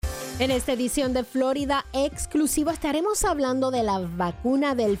En esta edición de Florida Exclusivo estaremos hablando de la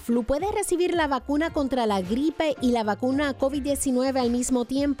vacuna del flu. Puedes recibir la vacuna contra la gripe y la vacuna COVID-19 al mismo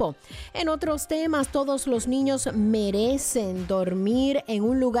tiempo. En otros temas, todos los niños merecen dormir en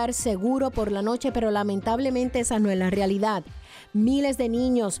un lugar seguro por la noche, pero lamentablemente esa no es la realidad. Miles de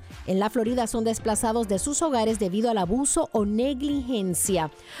niños en la Florida son desplazados de sus hogares debido al abuso o negligencia.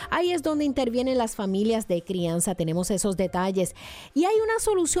 Ahí es donde intervienen las familias de crianza. Tenemos esos detalles. Y hay una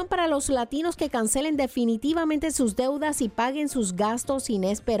solución para los latinos que cancelen definitivamente sus deudas y paguen sus gastos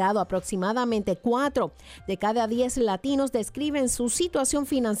inesperados. Aproximadamente 4 de cada 10 latinos describen su situación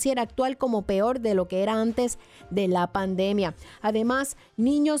financiera actual como peor de lo que era antes de la pandemia. Además,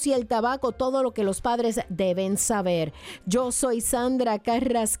 niños y el tabaco, todo lo que los padres deben saber. Yo soy Sandra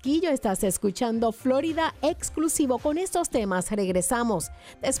Carrasquillo, estás escuchando Florida Exclusivo. Con estos temas regresamos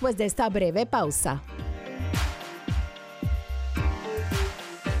después de esta breve pausa.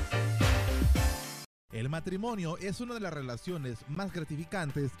 El matrimonio es una de las relaciones más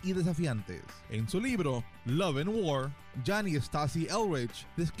gratificantes y desafiantes. En su libro, Love and War, Jan y Stasi Eldridge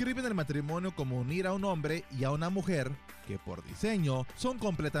describen el matrimonio como unir a un hombre y a una mujer que por diseño son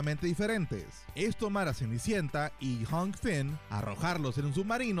completamente diferentes. Es tomar a Cenicienta y Huck Finn, arrojarlos en un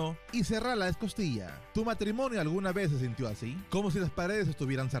submarino y cerrar la escostilla. ¿Tu matrimonio alguna vez se sintió así? ¿Como si las paredes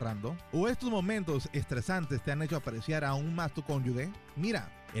estuvieran cerrando? ¿O estos momentos estresantes te han hecho apreciar aún más tu cónyuge?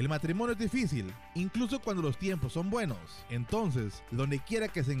 Mira, el matrimonio es difícil, incluso cuando los tiempos son buenos. Entonces, donde quiera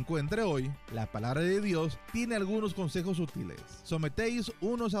que se encuentre hoy, la palabra de Dios tiene algunos consejos útiles. Sometéis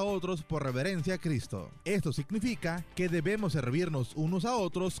unos a otros por reverencia a Cristo. Esto significa que debemos servirnos unos a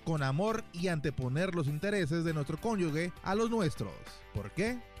otros con amor y anteponer los intereses de nuestro cónyuge a los nuestros. ¿Por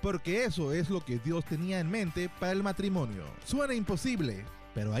qué? Porque eso es lo que Dios tenía en mente para el matrimonio. Suena imposible,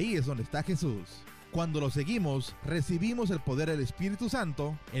 pero ahí es donde está Jesús. Cuando lo seguimos, recibimos el poder del Espíritu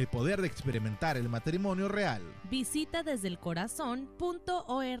Santo, el poder de experimentar el matrimonio real. Visita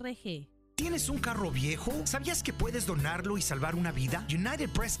desdelcorazon.org. ¿Tienes un carro viejo? ¿Sabías que puedes donarlo y salvar una vida?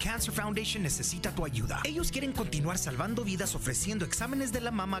 United Breast Cancer Foundation necesita tu ayuda. Ellos quieren continuar salvando vidas ofreciendo exámenes de la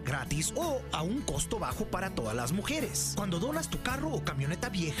mama gratis o a un costo bajo para todas las mujeres. Cuando donas tu carro o camioneta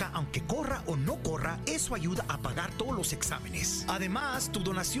vieja, aunque corra o no corra, eso ayuda a pagar todos los exámenes. Además, tu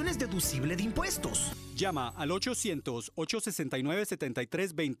donación es deducible de impuestos. Llama al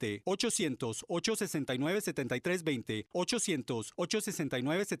 800-869-7320, 800-869-7320,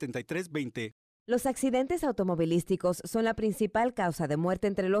 800-869-7320. Los accidentes automovilísticos son la principal causa de muerte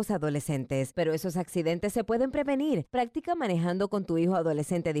entre los adolescentes, pero esos accidentes se pueden prevenir. Practica manejando con tu hijo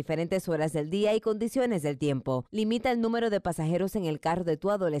adolescente a diferentes horas del día y condiciones del tiempo. Limita el número de pasajeros en el carro de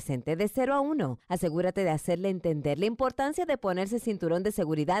tu adolescente de 0 a 1. Asegúrate de hacerle entender la importancia de ponerse cinturón de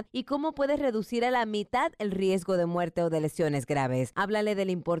seguridad y cómo puedes reducir a la mitad el riesgo de muerte o de lesiones graves. Háblale de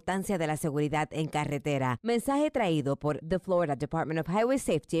la importancia de la seguridad en carretera. Mensaje traído por the Florida Department of Highway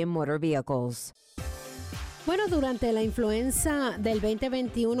Safety and Motor Vehicles. Bueno, durante la influenza del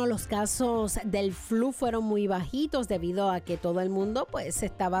 2021 los casos del flu fueron muy bajitos debido a que todo el mundo pues se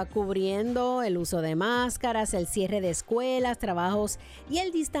estaba cubriendo, el uso de máscaras, el cierre de escuelas, trabajos y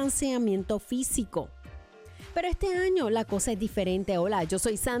el distanciamiento físico. Pero este año la cosa es diferente. Hola, yo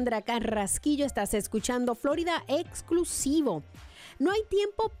soy Sandra Carrasquillo, estás escuchando Florida Exclusivo. No hay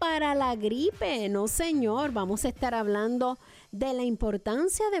tiempo para la gripe, no señor. Vamos a estar hablando de la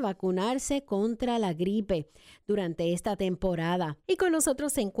importancia de vacunarse contra la gripe durante esta temporada. Y con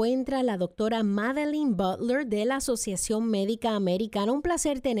nosotros se encuentra la doctora Madeline Butler de la Asociación Médica Americana. Un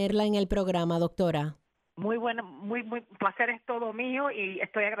placer tenerla en el programa, doctora. Muy bueno, muy placer es todo mío y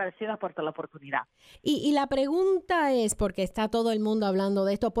estoy agradecida por toda la oportunidad. Y la pregunta es, porque está todo el mundo hablando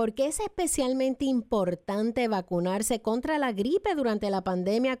de esto, ¿por qué es especialmente importante vacunarse contra la gripe durante la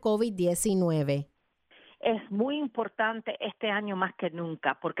pandemia COVID-19? Es muy importante este año más que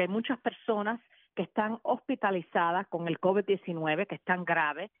nunca porque hay muchas personas que están hospitalizadas con el COVID-19, que están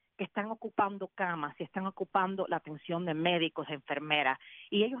graves, que están ocupando camas y están ocupando la atención de médicos, enfermeras,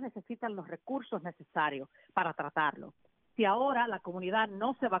 y ellos necesitan los recursos necesarios para tratarlo. Si ahora la comunidad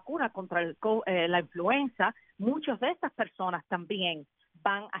no se vacuna contra la influenza, muchas de estas personas también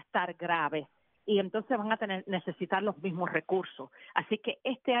van a estar graves y entonces van a necesitar los mismos recursos. Así que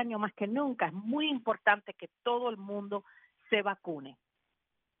este año más que nunca es muy importante que todo el mundo se vacune.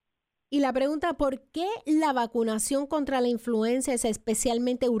 Y la pregunta, ¿por qué la vacunación contra la influenza es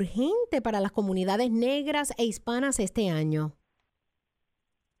especialmente urgente para las comunidades negras e hispanas este año?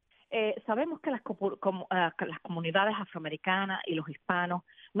 Sabemos que las comunidades afroamericanas y los hispanos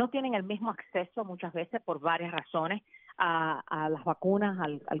no tienen el mismo acceso muchas veces por varias razones a las vacunas,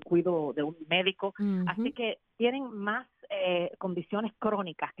 al cuidado de un médico. Uh-huh. Así que tienen más condiciones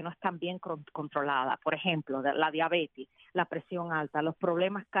crónicas que no están bien controladas, por ejemplo, la diabetes, la presión alta, los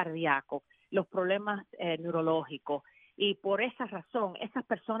problemas cardíacos, los problemas neurológicos, y por esa razón esas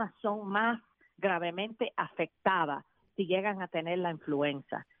personas son más gravemente afectadas si llegan a tener la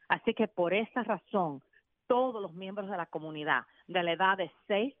influenza. Así que por esa razón, todos los miembros de la comunidad de la edad de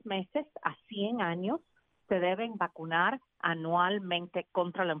 6 meses a 100 años se deben vacunar anualmente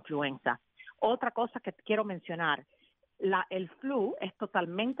contra la influenza. Otra cosa que quiero mencionar, el flu es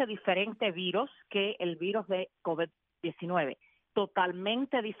totalmente diferente virus que el virus de COVID-19.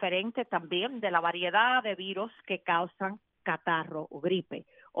 Totalmente diferente también de la variedad de virus que causan catarro o gripe.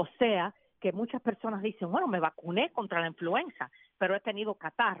 O sea, que muchas personas dicen, bueno, me vacuné contra la influenza, pero he tenido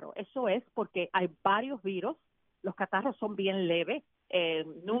catarro. Eso es porque hay varios virus, los catarros son bien leves,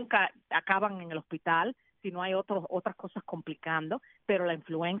 nunca acaban en el hospital si no hay otras cosas complicando, pero la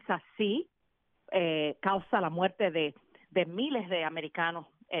influenza sí causa la muerte de miles de americanos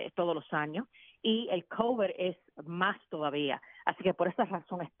todos los años, y el COVID es más todavía. Así que por esa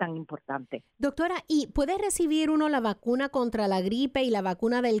razón es tan importante. Doctora, ¿y puede recibir uno la vacuna contra la gripe y la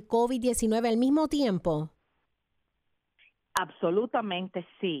vacuna del COVID-19 al mismo tiempo? Absolutamente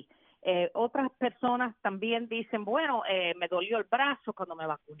sí. Otras personas también dicen, bueno, me dolió el brazo cuando me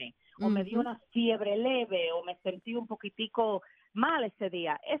vacuné, o me dio una fiebre leve, o me sentí un poquitico mal ese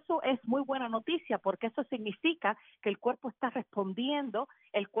día. Eso es muy buena noticia, porque eso significa que el cuerpo está respondiendo,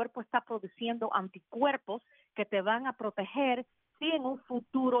 el cuerpo está produciendo anticuerpos que te van a proteger si en un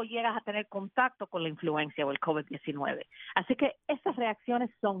futuro llegas a tener contacto con la influenza o el COVID-19. Así que esas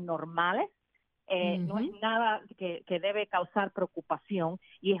reacciones son normales. No es nada que debe causar preocupación,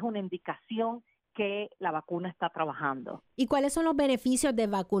 y es una indicación que la vacuna está trabajando. ¿Y cuáles son los beneficios de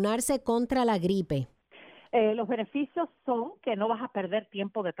vacunarse contra la gripe? Los beneficios son que no vas a perder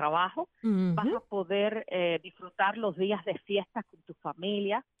tiempo de trabajo, vas a poder disfrutar los días de fiesta con tu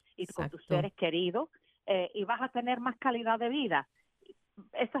familia y con tus seres queridos, y vas a tener más calidad de vida.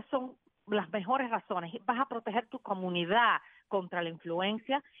 Esas son las mejores razones. Vas a proteger tu comunidad contra la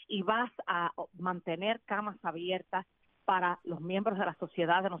influenza y vas a mantener camas abiertas para los miembros de la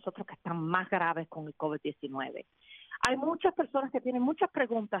sociedad de nosotros que están más graves con el COVID-19. Hay muchas personas que tienen muchas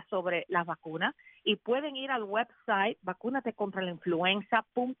preguntas sobre las vacunas y pueden ir al website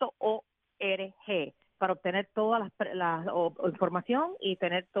vacunatecontralainfluenza.org para obtener toda la información y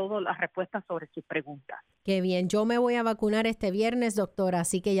tener todas las respuestas sobre sus preguntas. Qué bien. Yo me voy a vacunar este viernes, doctora,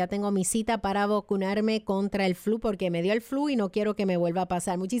 así que ya tengo mi cita para vacunarme contra el flu, porque me dio el flu y no quiero que me vuelva a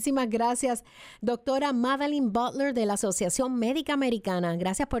pasar. Muchísimas gracias, doctora Madeline Butler de la Asociación Médica Americana.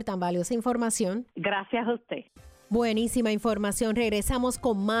 Gracias por tan valiosa información. Gracias a usted. Buenísima información. Regresamos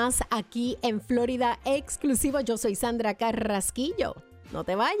con más aquí en Florida Exclusivo. Yo soy Sandra Carrasquillo. No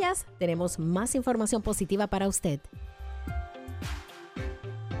te vayas, tenemos más información positiva para usted.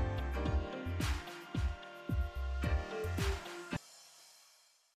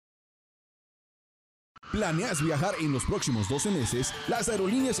 ¿Planeas viajar en los próximos 12 meses? Las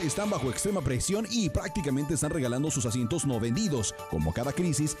aerolíneas están bajo extrema presión y prácticamente están regalando sus asientos no vendidos. Como cada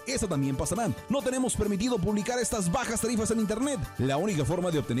crisis, esta también pasará. No tenemos permitido publicar estas bajas tarifas en internet. La única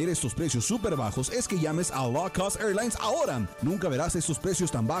forma de obtener estos precios súper bajos es que llames a Low Cost Airlines ahora. Nunca verás estos precios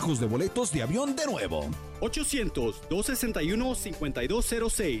tan bajos de boletos de avión de nuevo.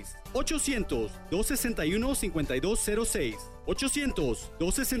 800-261-5206. 800-261-5206.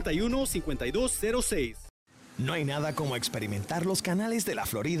 800-261-5206. No hay nada como experimentar los canales de la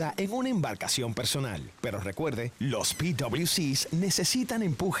Florida en una embarcación personal. Pero recuerde, los PWCs necesitan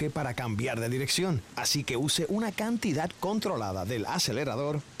empuje para cambiar de dirección. Así que use una cantidad controlada del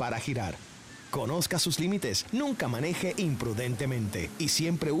acelerador para girar. Conozca sus límites, nunca maneje imprudentemente y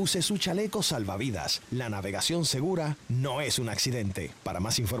siempre use su chaleco salvavidas. La navegación segura no es un accidente. Para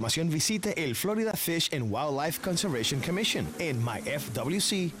más información visite el Florida Fish and Wildlife Conservation Commission en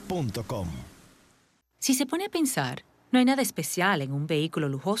myfwc.com. Si se pone a pensar, no hay nada especial en un vehículo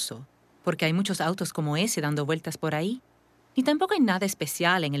lujoso, porque hay muchos autos como ese dando vueltas por ahí. Ni tampoco hay nada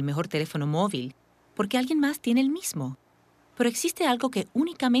especial en el mejor teléfono móvil, porque alguien más tiene el mismo. Pero existe algo que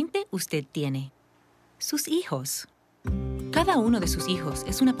únicamente usted tiene: sus hijos. Cada uno de sus hijos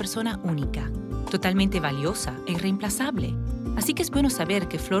es una persona única, totalmente valiosa e irreemplazable. Así que es bueno saber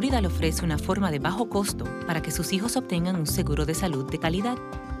que Florida le ofrece una forma de bajo costo para que sus hijos obtengan un seguro de salud de calidad.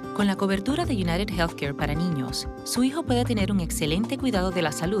 Con la cobertura de United Healthcare para niños, su hijo puede tener un excelente cuidado de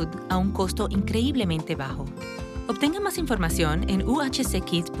la salud a un costo increíblemente bajo. Obtenga más información en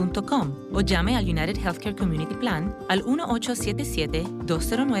uhckids.com o llame al United Healthcare Community Plan al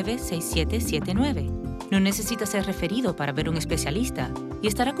 1-877-209-6779. No necesita ser referido para ver un especialista y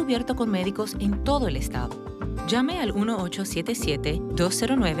estará cubierto con médicos en todo el estado. Llame al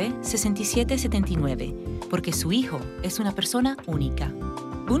 1877-209-6779, porque su hijo es una persona única.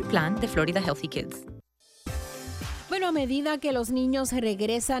 Un plan de Florida Healthy Kids. Bueno, a medida que los niños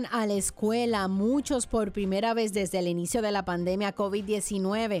regresan a la escuela, muchos por primera vez desde el inicio de la pandemia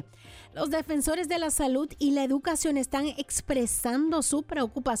COVID-19, los defensores de la salud y la educación están expresando su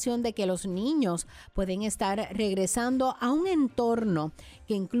preocupación de que los niños pueden estar regresando a un entorno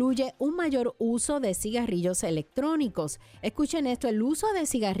que incluye un mayor uso de cigarrillos electrónicos. Escuchen esto, el uso de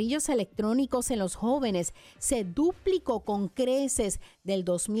cigarrillos electrónicos en los jóvenes se duplicó con creces del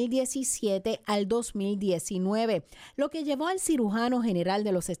 2017 al 2019, lo que llevó al cirujano general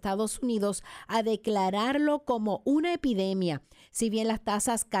de los Estados Unidos a declararlo como una epidemia. Si bien las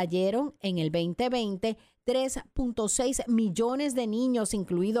tasas cayeron en el 2020, 3.6 millones de niños,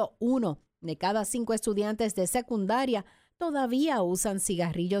 incluido 1 de cada 5 estudiantes de secundaria, todavía usan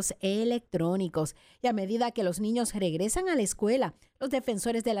cigarrillos electrónicos. Y a medida que los niños regresan a la escuela, los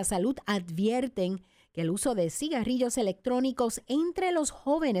defensores de la salud advierten que el uso de cigarrillos electrónicos entre los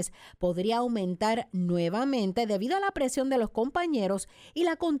jóvenes podría aumentar nuevamente debido a la presión de los compañeros y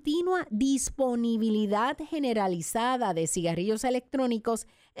la continua disponibilidad generalizada de cigarrillos electrónicos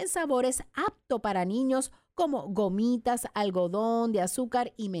en sabores aptos para niños como gomitas, algodón de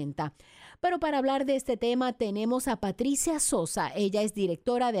azúcar y menta. Pero para hablar de este tema tenemos a Patricia Sosa. Ella es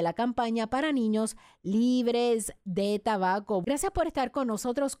directora de la campaña para niños libres de tabaco. Gracias por estar con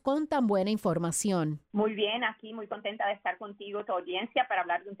nosotros con tan buena información. Muy bien, aquí muy contenta de estar contigo, tu audiencia, para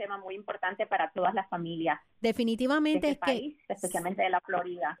hablar de un tema muy importante para todas las familias. Definitivamente de este país, especialmente de la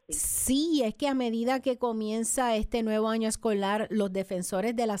Florida. Sí, es que a medida que comienza este nuevo año escolar, los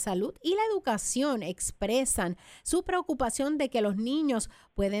defensores de la salud y la educación expresan su preocupación de que los niños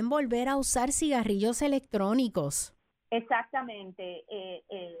pueden volver a usar cigarrillos electrónicos. Exactamente.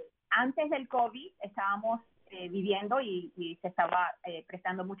 Antes del COVID estábamos viviendo y se estaba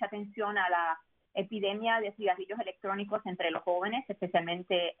prestando mucha atención a la epidemia de cigarrillos electrónicos entre los jóvenes,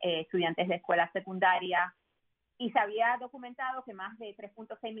 especialmente estudiantes de escuela secundaria, y se había documentado que más de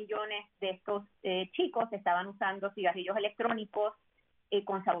 3.6 millones de estos chicos estaban usando cigarrillos electrónicos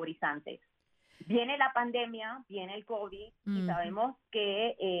con saborizantes. Viene la pandemia, viene el COVID, y sabemos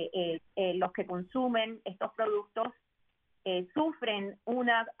que los que consumen estos productos sufren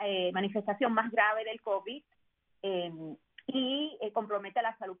una manifestación más grave del COVID y compromete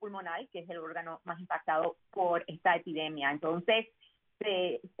la salud pulmonar, que es el órgano más impactado por esta epidemia. Entonces,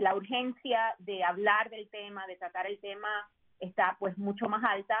 la urgencia de hablar del tema, de tratar el tema, está pues mucho más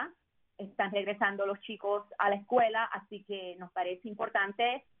alta. Están regresando los chicos a la escuela, así que nos parece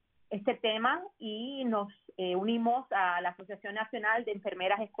importante este tema y nos unimos a la Asociación Nacional de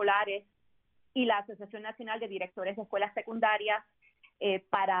Enfermeras Escolares y la Asociación Nacional de Directores de Escuelas Secundarias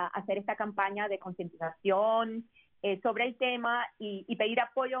para hacer esta campaña de concientización sobre el tema y pedir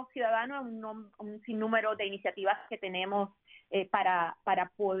apoyo ciudadano a un sinnúmero de iniciativas que tenemos para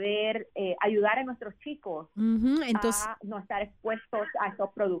poder ayudar a nuestros chicos entonces, a no estar expuestos a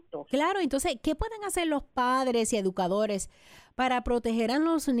estos productos. Claro, entonces, ¿qué pueden hacer los padres y educadores para proteger a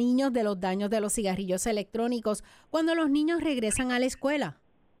los niños de los daños de los cigarrillos electrónicos cuando los niños regresan a la escuela?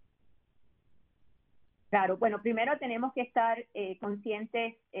 Claro, bueno, primero tenemos que estar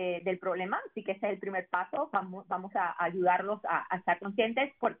conscientes del problema, así que ese es el primer paso. Vamos a ayudarlos a estar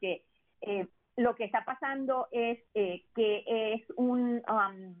conscientes porque lo que está pasando es que es un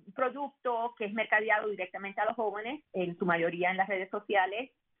producto que es mercadeado directamente a los jóvenes, en su mayoría en las redes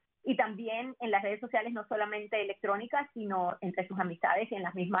sociales, y también en las redes sociales no solamente electrónicas, sino entre sus amistades y en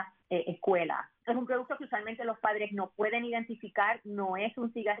las mismas escuelas. Es un producto que usualmente los padres no pueden identificar, no es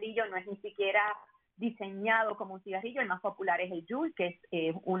un cigarrillo, no es ni siquiera diseñado como un cigarrillo. El más popular es el Juul, que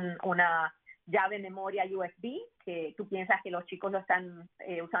es una llave memoria USB, que tú piensas que los chicos lo están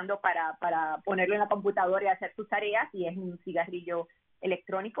usando para ponerlo en la computadora y hacer sus tareas, y es un cigarrillo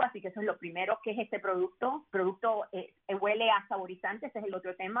electrónico. Así que eso es lo primero. ¿Qué es este producto? Huele a saborizantes, ese es el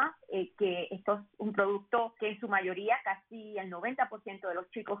otro tema, que esto es un producto que en su mayoría, casi el 90% de los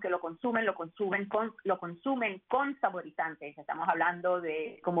chicos que lo consumen con saborizantes. Estamos hablando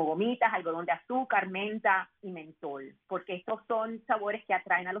de como gomitas, algodón de azúcar, menta y mentol, porque estos son sabores que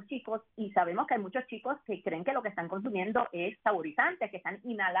atraen a los chicos, y sabemos que hay muchos chicos que creen que lo que están consumiendo es saborizantes, que están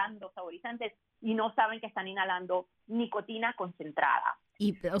inhalando saborizantes y no saben que están inhalando nicotina concentrada.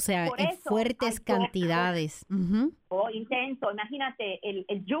 Y, o sea, en fuertes cantidades. Intenso. Imagínate,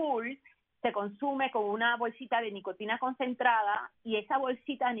 el Juul se consume con una bolsita de nicotina concentrada, y esa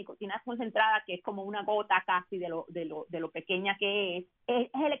bolsita de nicotina concentrada, que es como una gota casi de lo pequeña que es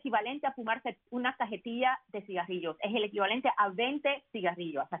el equivalente a fumarse una cajetilla de cigarrillos. Es el equivalente a 20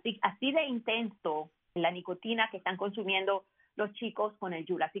 cigarrillos. Así de intenso la nicotina que están consumiendo los chicos con el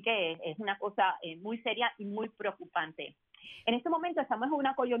Juul. Así que es una cosa muy seria y muy preocupante. En este momento estamos en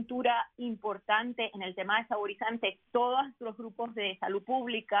una coyuntura importante en el tema de saborizantes. Todos los grupos de salud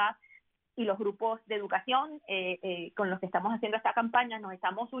pública y los grupos de educación con los que estamos haciendo esta campaña nos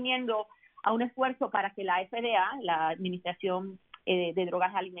estamos uniendo a un esfuerzo para que la FDA, la Administración de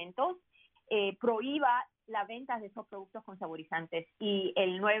Drogas y Alimentos, prohíba la venta de esos productos con saborizantes. Y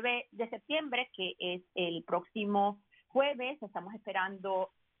el 9 de septiembre, que es el próximo jueves, estamos esperando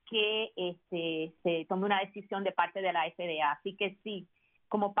que se tome una decisión de parte de la FDA. Así que sí,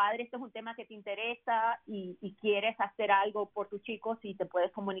 como padre, esto es un tema que te interesa y quieres hacer algo por tus chicos, y te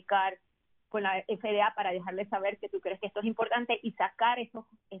puedes comunicar con la FDA para dejarles saber que tú crees que esto es importante y sacar esos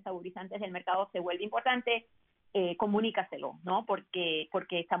saborizantes del mercado se vuelve importante, comunícaselo, ¿no? Porque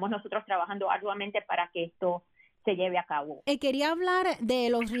estamos nosotros trabajando arduamente para que esto se lleve a cabo. Quería hablar de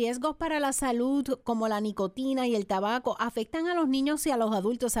los riesgos para la salud, como la nicotina y el tabaco. ¿Afectan a los niños y a los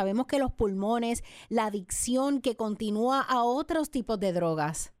adultos? Sabemos que los pulmones, la adicción que continúa a otros tipos de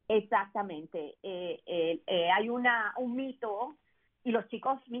drogas. Exactamente. Hay un mito, y los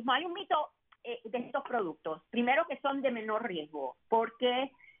chicos mismos, hay un mito de estos productos. Primero, que son de menor riesgo,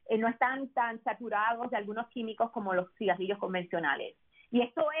 porque no están tan saturados de algunos químicos como los cigarrillos convencionales. Y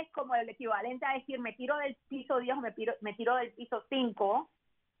esto es como el equivalente a decir, me tiro del piso 10 o me tiro del piso 5,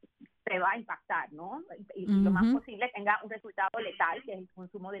 te va a impactar, ¿no? Y lo más posible tenga un resultado letal, que es el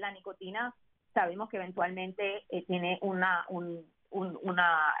consumo de la nicotina. Sabemos que eventualmente tiene un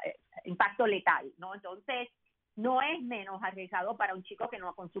impacto letal, ¿no? Entonces, no es menos arriesgado para un chico que no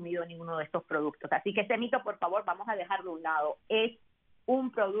ha consumido ninguno de estos productos. Así que ese mito, por favor, vamos a dejarlo a un lado. Es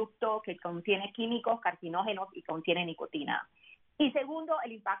un producto que contiene químicos carcinógenos y contiene nicotina. Y segundo,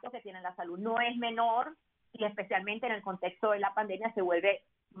 el impacto que tiene en la salud no es menor, y especialmente en el contexto de la pandemia se vuelve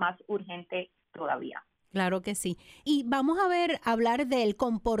más urgente todavía. Claro que sí. Y vamos a hablar del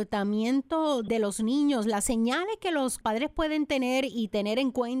comportamiento de los niños, las señales que los padres pueden tener y tener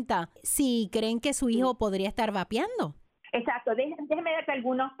en cuenta si creen que su hijo podría estar vapeando. Exacto. Déjenme darte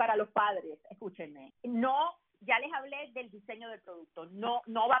algunos para los padres. Escúchenme. Ya les hablé del diseño del producto. No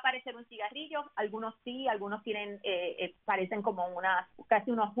va a aparecer un cigarrillo. Algunos sí, algunos tienen, parecen como casi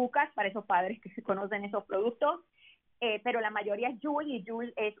unos hookahs para esos padres que se conocen esos productos. Pero la mayoría es Juul, y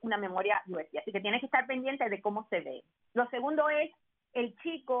Juul es una memoria USB. Así que tienes que estar pendiente de cómo se ve. Lo segundo es, el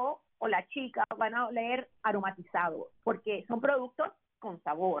chico o la chica van a oler aromatizado, porque son productos con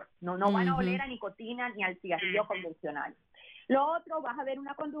sabor. No van a oler a nicotina ni al cigarrillo convencional. Lo otro, vas a ver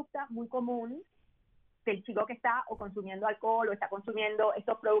una conducta muy común del chico que está o consumiendo alcohol o está consumiendo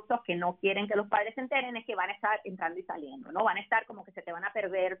estos productos que no quieren que los padres se enteren, es que van a estar entrando y saliendo, ¿no? Van a estar como que se te van a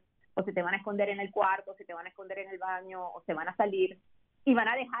perder, o se te van a esconder en el cuarto, o se te van a esconder en el baño, o se van a salir y van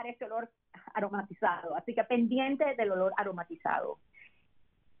a dejar ese olor aromatizado. Así que pendiente del olor aromatizado.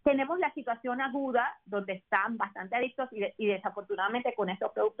 Tenemos la situación aguda, donde están bastante adictos y desafortunadamente con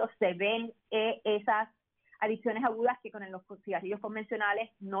estos productos se ven esas adicciones agudas que con los cigarrillos convencionales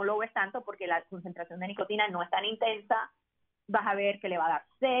no lo ves tanto, porque la concentración de nicotina no es tan intensa. Vas a ver que le va a dar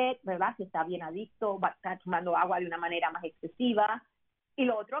sed, ¿verdad? Si está bien adicto, va a estar tomando agua de una manera más excesiva. Y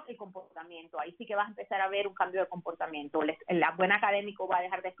lo otro, el comportamiento. Ahí sí que vas a empezar a ver un cambio de comportamiento. El buen académico va a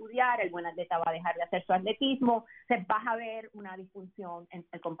dejar de estudiar, el buen atleta va a dejar de hacer su atletismo. Vas a ver una disfunción en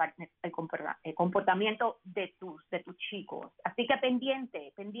el comportamiento de tus chicos. Así que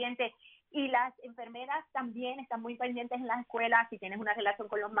pendiente. Y las enfermeras también están muy pendientes en las escuelas. Si tienes una relación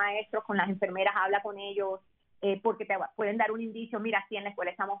con los maestros, con las enfermeras, habla con ellos. Porque te pueden dar un indicio, mira, si en la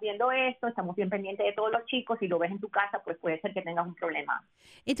escuela estamos viendo esto, estamos bien pendientes de todos los chicos, si lo ves en tu casa, pues puede ser que tengas un problema.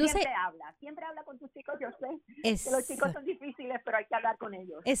 Entonces, siempre habla con tus chicos. Yo sé que los chicos son difíciles, pero hay que hablar con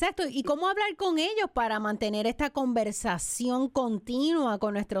ellos. Exacto, ¿y cómo hablar con ellos para mantener esta conversación continua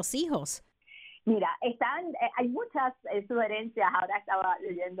con nuestros hijos? Mira, hay muchas sugerencias. Ahora estaba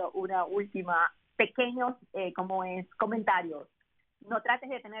leyendo una última, pequeños comentarios. No trates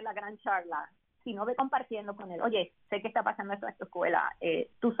de tener la gran charla, sino ve compartiendo con él. Oye, sé que está pasando esto en tu escuela.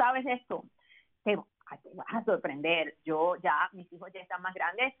 Tú sabes esto. Te vas a sorprender. Mis hijos ya están más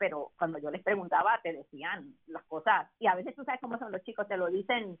grandes, pero cuando yo les preguntaba, te decían las cosas. Y a veces tú sabes cómo son los chicos, te lo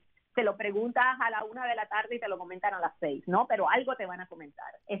dicen, te lo preguntas a la 1 de la tarde y te lo comentan a las 6, ¿no? Pero algo te van a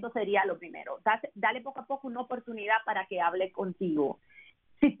comentar. Eso sería lo primero. Dale poco a poco una oportunidad para que hable contigo.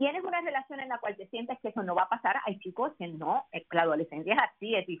 Si tienes una relación en la cual te sientes que eso no va a pasar, hay chicos que no, la adolescencia es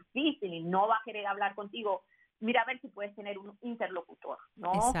así, es difícil y no va a querer hablar contigo. Mira a ver si puedes tener un interlocutor,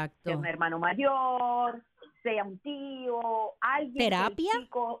 ¿no? Exacto. Un hermano mayor, sea un tío, alguien ¿Terapia? que el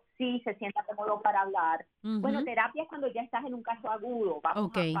chico sí se sienta cómodo para hablar. Ujú. Bueno, terapia es cuando ya estás en un caso agudo. Vamos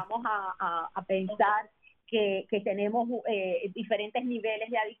Ok. a pensar que tenemos diferentes niveles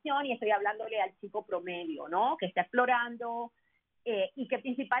de adicción y estoy hablándole al chico promedio, ¿no? Que está explorando y que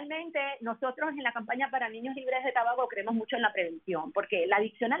principalmente nosotros en la campaña para niños libres de tabaco creemos mucho en la prevención, porque la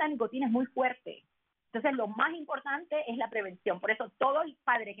adicción a la nicotina es muy fuerte. Entonces, lo más importante es la prevención. Por eso, todo el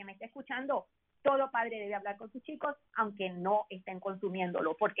padre que me esté escuchando, todo padre debe hablar con sus chicos, aunque no estén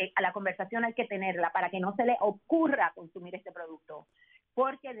consumiéndolo, porque a la conversación hay que tenerla para que no se le ocurra consumir este producto.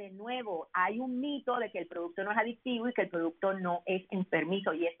 Porque, de nuevo, hay un mito de que el producto no es adictivo y que el producto no es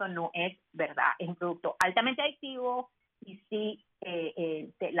enfermizo, y eso no es verdad. Es un producto altamente adictivo y sí,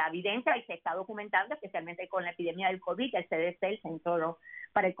 la evidencia y se está documentando, especialmente con la epidemia del COVID, el CDC, el Centro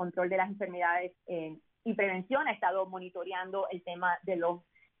para el Control de las Enfermedades y Prevención, ha estado monitoreando el tema de los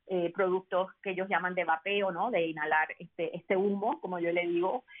productos que ellos llaman de vapeo, ¿no? De inhalar este humo, como yo le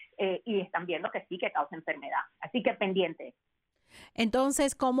digo, y están viendo que sí, que causa enfermedad. Así que pendiente.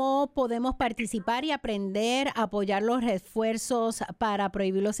 Entonces, ¿cómo podemos participar y aprender a apoyar los esfuerzos para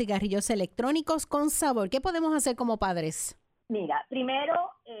prohibir los cigarrillos electrónicos con sabor? ¿Qué podemos hacer como padres? Mira, primero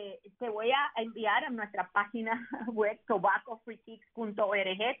te voy a enviar a nuestra página web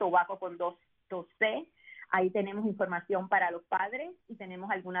tobaccofreekicks.org, tobacco con dos C. Ahí tenemos información para los padres y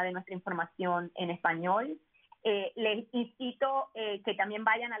tenemos alguna de nuestra información en español. Les incito que también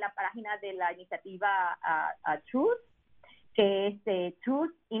vayan a la página de la iniciativa Truth, que es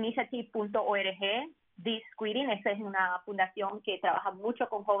truthinitiative.org. This Quitting, esa es una fundación que trabaja mucho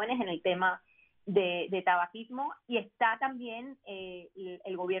con jóvenes en el tema de tabaquismo, y está también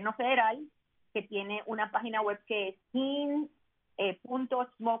el gobierno federal, que tiene una página web que es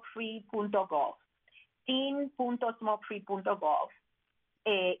teen.smokefree.gov, teen.smokefree.gov,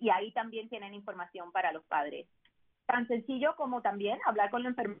 y ahí también tienen información para los padres. Tan sencillo como también hablar con la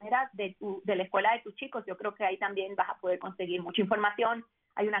enfermera de la escuela de tus chicos. Yo creo que ahí también vas a poder conseguir mucha información.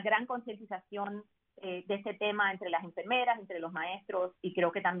 Hay una gran concientización de este tema entre las enfermeras, entre los maestros, y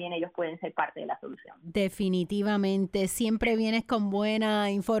creo que también ellos pueden ser parte de la solución. Definitivamente, siempre vienes con buena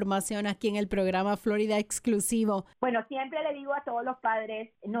información aquí en el programa Florida Exclusivo. Bueno, siempre le digo a todos los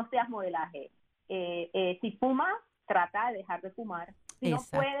padres, no seas modelaje. Si fumas, trata de dejar de fumar. Si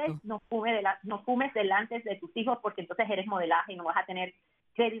Exacto. no puedes, no fumes delante de tus hijos, porque entonces eres modelaje y no vas a tener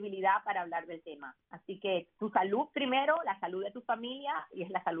credibilidad para hablar del tema. Así que tu salud primero, la salud de tu familia, y es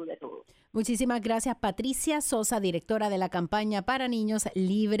la salud de todos. Muchísimas gracias, Patricia Sosa, directora de la campaña para niños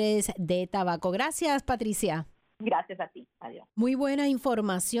libres de tabaco. Gracias, Patricia. Gracias a ti. Adiós. Muy buena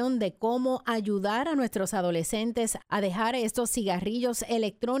información de cómo ayudar a nuestros adolescentes a dejar estos cigarrillos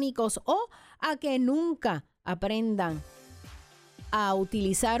electrónicos o a que nunca aprendan a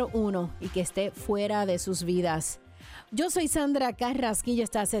utilizar uno y que esté fuera de sus vidas. Yo soy Sandra Carrasquillo,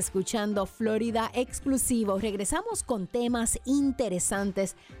 estás escuchando Florida Exclusivo. Regresamos con temas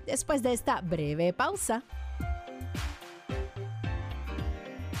interesantes después de esta breve pausa.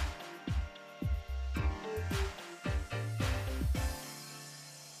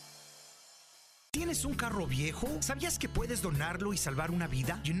 ¿Tienes un carro viejo? ¿Sabías que puedes donarlo y salvar una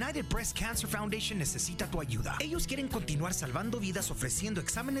vida? United Breast Cancer Foundation necesita tu ayuda. Ellos quieren continuar salvando vidas ofreciendo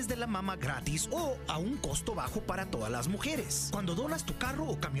exámenes de la mama gratis o a un costo bajo para todas las mujeres. Cuando donas tu carro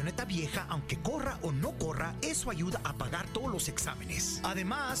o camioneta vieja, aunque corra o no corra, eso ayuda a pagar todos los exámenes.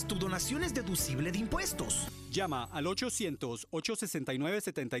 Además, tu donación es deducible de impuestos. Llama al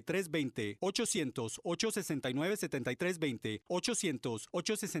 800-869-7320, 800-869-7320,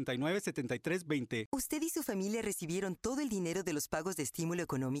 800-869-7320. ¿Usted y su familia recibieron todo el dinero de los pagos de estímulo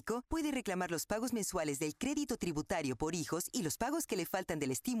económico? Puede reclamar los pagos mensuales del crédito tributario por hijos y los pagos que le faltan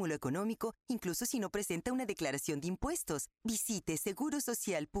del estímulo económico, incluso si no presenta una declaración de impuestos. Visite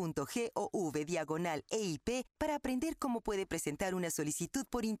segurosocial.gov/EIP para aprender cómo puede presentar una solicitud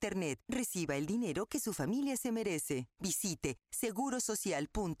por Internet. Reciba el dinero que su familia se merece. Visite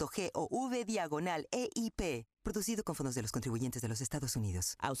segurosocial.gov/EIP. Producido con fondos de los contribuyentes de los Estados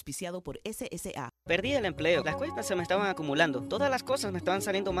Unidos. Auspiciado por SSA. Perdí el empleo. Las cuentas se me estaban acumulando. Todas las cosas me estaban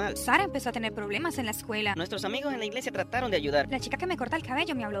saliendo mal. Sara empezó a tener problemas en la escuela. Nuestros amigos en la iglesia trataron de ayudar. La chica que me corta el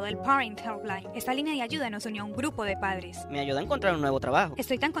cabello me habló del Parent Helpline. Esta línea de ayuda nos unió a un grupo de padres. Me ayudó a encontrar un nuevo trabajo.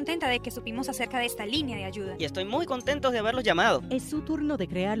 Estoy tan contenta de que supimos acerca de esta línea de ayuda. Y estoy muy contento de haberlos llamado. Es su turno de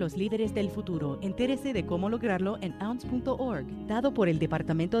crear los líderes del futuro. Entérese de cómo lograrlo en ounce.org. Dado por el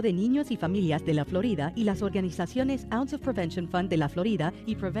Departamento de Niños y Familias de la Florida y las organizaciones Ounce of Prevention Fund de la Florida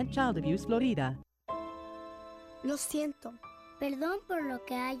y Prevent Child Abuse Florida. Lo siento. Perdón por lo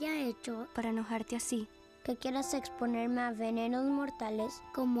que haya hecho para enojarte así. que quieras exponerme a venenos mortales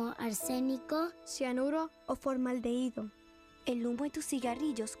como arsénico, cianuro o formaldehído. El humo de tus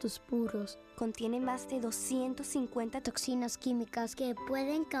cigarrillos, tus puros, contienen más de 250 toxinas químicas que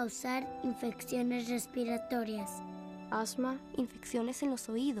pueden causar infecciones respiratorias, asma, infecciones en los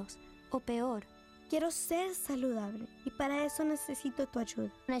oídos o peor. Quiero ser saludable y para eso necesito tu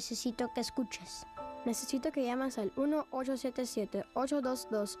ayuda. Necesito que escuches. Necesito que llames al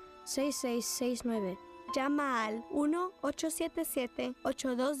 1-877-822-6669. Llama al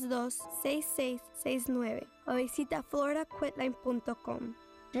 1-877-822-6669 o visita floridaquitline.com.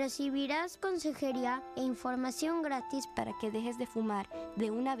 Recibirás consejería e información gratis para que dejes de fumar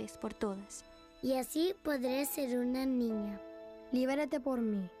de una vez por todas. Y así podré ser una niña. Libérate por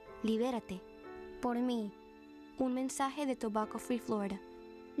mí. Libérate por mí. Un mensaje de Tobacco Free Florida.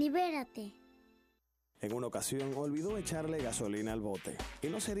 Libérate. En una ocasión olvidó echarle gasolina al bote. Y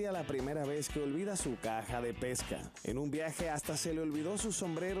no sería la primera vez que olvida su caja de pesca. En un viaje hasta se le olvidó su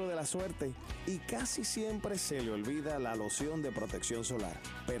sombrero de la suerte. Y casi siempre se le olvida la loción de protección solar.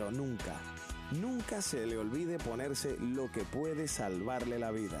 Pero nunca se le olvide ponerse lo que puede salvarle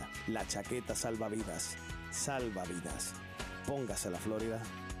la vida. La chaqueta salvavidas. Salva vidas. Póngase la Florida.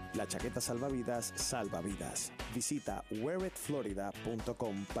 La chaqueta salvavidas salva vidas. Visita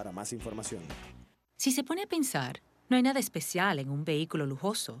wearitflorida.com para más información. Si se pone a pensar, no hay nada especial en un vehículo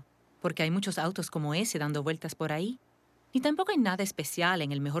lujoso, porque hay muchos autos como ese dando vueltas por ahí. Ni tampoco hay nada especial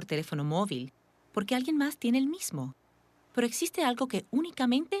en el mejor teléfono móvil, porque alguien más tiene el mismo. Pero existe algo que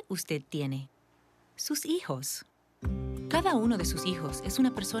únicamente usted tiene: sus hijos. Cada uno de sus hijos es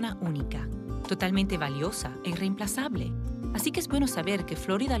una persona única, totalmente valiosa e irreemplazable. Así que es bueno saber que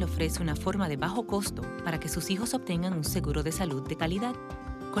Florida le ofrece una forma de bajo costo para que sus hijos obtengan un seguro de salud de calidad.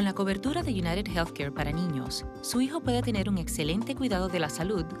 Con la cobertura de United Healthcare para niños, su hijo puede tener un excelente cuidado de la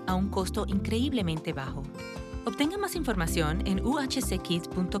salud a un costo increíblemente bajo. Obtenga más información en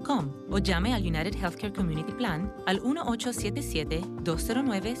uhckids.com o llame al United Healthcare Community Plan al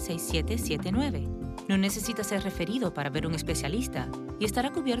 1-877-209-6779. No necesita ser referido para ver un especialista y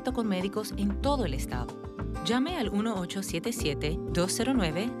estará cubierto con médicos en todo el estado. Llame al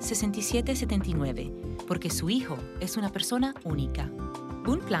 1-877-209-6779 porque su hijo es una persona única.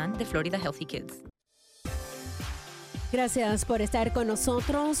 Un plan de Florida Healthy Kids. Gracias por estar con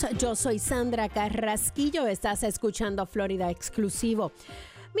nosotros. Yo soy Sandra Carrasquillo. Estás escuchando Florida Exclusivo.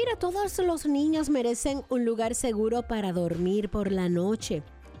 Mira, todos los niños merecen un lugar seguro para dormir por la noche,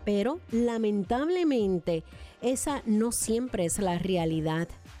 pero lamentablemente esa no siempre es la realidad.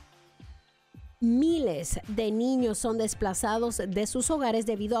 Miles de niños son desplazados de sus hogares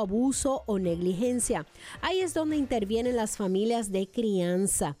debido a abuso o negligencia. Ahí es donde intervienen las familias de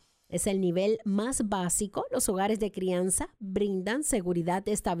crianza. Es el nivel más básico. Los hogares de crianza brindan seguridad,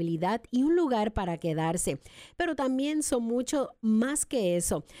 estabilidad y un lugar para quedarse. Pero también son mucho más que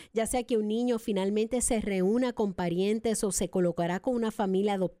eso. Ya sea que un niño finalmente se reúna con parientes o se colocará con una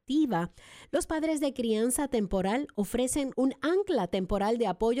familia adoptiva, los padres de crianza temporal ofrecen un ancla temporal de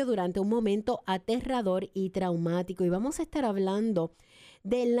apoyo durante un momento aterrador y traumático. Y vamos a estar hablando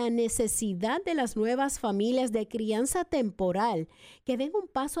de la necesidad de las nuevas familias de crianza temporal que den un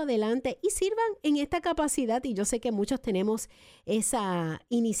paso adelante y sirvan en esta capacidad. Y yo sé que muchos tenemos esa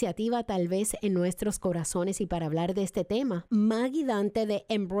iniciativa tal vez en nuestros corazones. Y para hablar de este tema, Maggie Dante de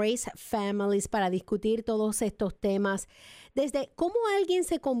Embrace Families para discutir todos estos temas, desde cómo alguien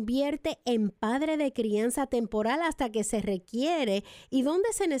se convierte en padre de crianza temporal hasta que se requiere y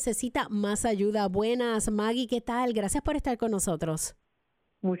dónde se necesita más ayuda. Buenas, Maggie, ¿qué tal? Gracias por estar con nosotros.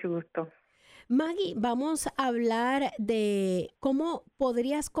 Mucho gusto. Maggie, vamos a hablar de cómo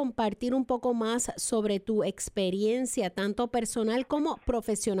podrías compartir un poco más sobre tu experiencia, tanto personal como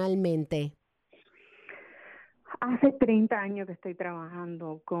profesionalmente. Hace 30 años que estoy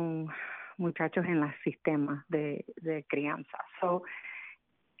trabajando con muchachos en los sistemas de crianza.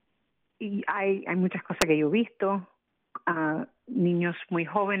 Y hay muchas cosas que yo he visto, niños muy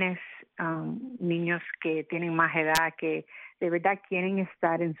jóvenes, niños que tienen más edad, que de verdad quieren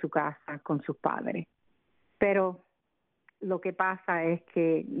estar en su casa con sus padres. Pero lo que pasa es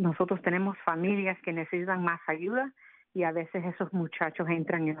que nosotros tenemos familias que necesitan más ayuda y a veces esos muchachos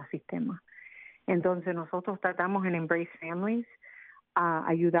entran en el sistema. Entonces nosotros tratamos en Embrace Families a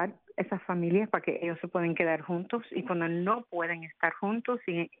ayudar a esas familias para que ellos se puedan quedar juntos, y cuando no pueden estar juntos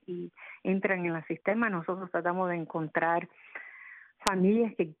y entran en el sistema, nosotros tratamos de encontrar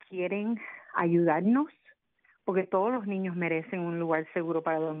familias que quieren ayudarnos, porque todos los niños merecen un lugar seguro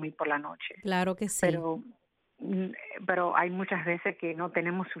para dormir por la noche. Claro que sí. Pero pero hay muchas veces que no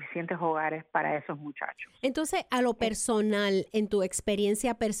tenemos suficientes hogares para esos muchachos. Entonces, a lo personal, en tu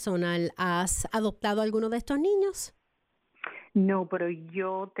experiencia personal, ¿has adoptado a alguno de estos niños? No, pero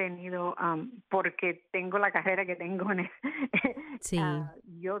yo he tenido, porque tengo la carrera que tengo, sí.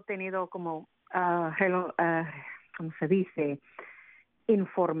 Yo he tenido como, ¿cómo se dice?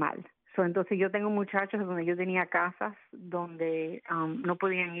 Informal. Entonces yo tengo muchachos donde yo tenía casas donde no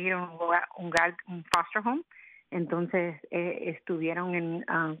podían ir a un foster home, entonces estuvieron en,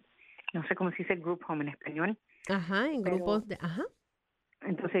 no sé cómo se dice group home en español. Ajá, en grupos de, ajá.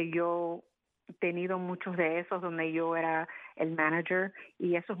 Entonces yo he tenido muchos de esos donde yo era el manager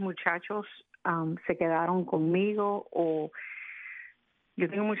y esos muchachos se quedaron conmigo, o yo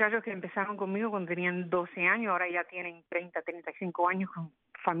tengo muchachos que empezaron conmigo cuando tenían 12 años, ahora ya tienen 30, 35 años con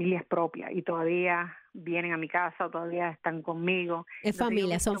familias propias y todavía vienen a mi casa o todavía están conmigo. Es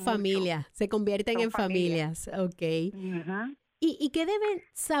familia, son familias, se convierten en familias. Ok. Uh-huh. ¿Y qué deben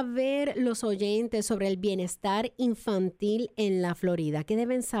saber los oyentes sobre el bienestar infantil en la Florida? ¿Qué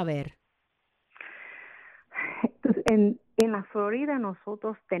deben saber? Entonces, en la Florida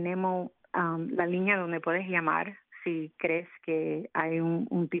nosotros tenemos la línea donde puedes llamar si crees que hay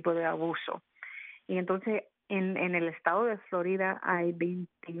un tipo de abuso. Y entonces en el estado de Florida hay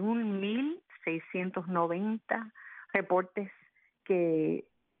 21,690 reportes que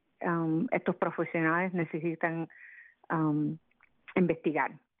estos profesionales necesitan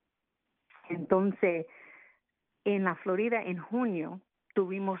investigar. Entonces, en la Florida en junio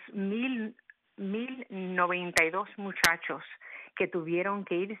tuvimos 1,092 muchachos que tuvieron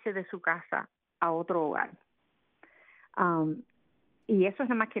que irse de su casa a otro hogar. Y eso es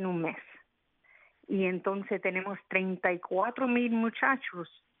nada más que en un mes. Y entonces tenemos 34,000 muchachos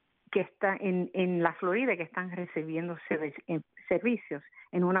que están en la Florida que están recibiendo servicios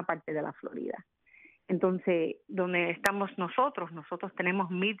en una parte de la Florida. Entonces, donde estamos nosotros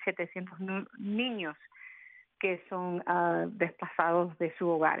tenemos 1,700 niños que son desplazados de sus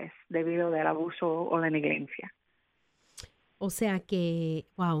hogares debido al abuso o la negligencia. O sea que,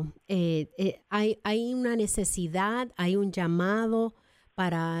 wow, hay una necesidad, hay un llamado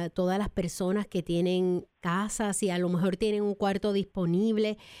para todas las personas que tienen casas y a lo mejor tienen un cuarto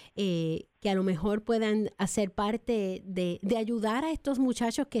disponible, que a lo mejor puedan hacer parte de ayudar a estos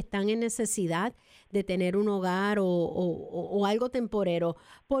muchachos que están en necesidad de tener un hogar o algo temporero.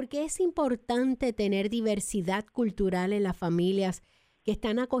 ¿Por qué es importante tener diversidad cultural en las familias que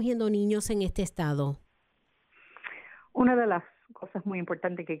están acogiendo niños en este estado? Una de las cosas muy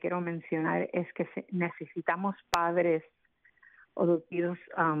importantes que quiero mencionar es que necesitamos padres adoptivos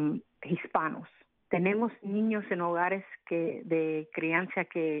hispanos. Tenemos niños en hogares de crianza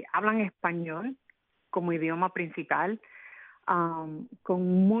que hablan español como idioma principal, con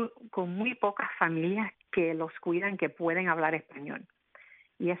muy pocas familias que los cuidan, que pueden hablar español.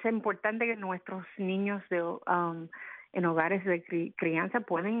 Y es importante que nuestros niños en hogares de crianza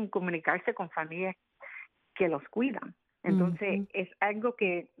pueden comunicarse con familias que los cuidan. Entonces, es algo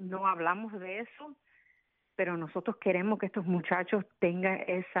que no hablamos de eso, pero nosotros queremos que estos muchachos tengan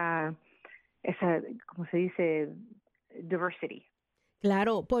esa, ¿cómo se dice? Diversity.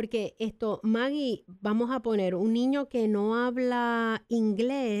 Claro, porque Maggie, vamos a poner un niño que no habla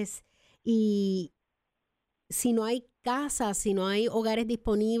inglés y si no hay casas, si no hay hogares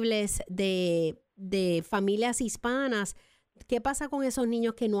disponibles de familias hispanas, ¿qué pasa con esos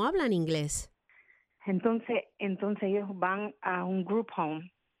niños que no hablan inglés? Entonces ellos van a un group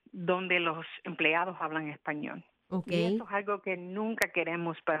home donde los empleados hablan español. Okay. Y eso es algo que nunca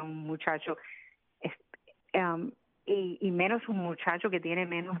queremos para un muchacho, y menos un muchacho que tiene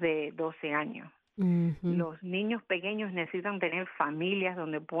menos de 12 años. Uh-huh. Los niños pequeños necesitan tener familias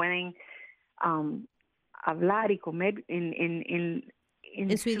donde pueden hablar y comer en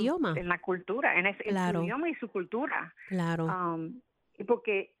su idioma. En la cultura, en claro. su idioma y su cultura. Claro.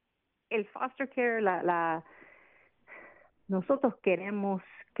 Porque el foster care, nosotros queremos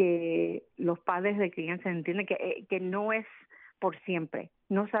que los padres de crianza entiendan que no es por siempre.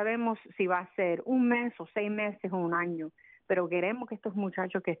 No sabemos si va a ser un mes o 6 meses o un año, pero queremos que estos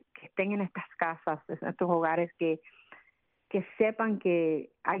muchachos que estén en estas casas, en estos hogares, que sepan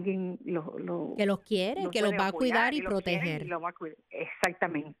que alguien que los quiere, que los va a cuidar y proteger.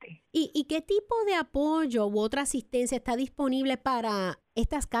 Exactamente. ¿Y qué tipo de apoyo u otra asistencia está disponible para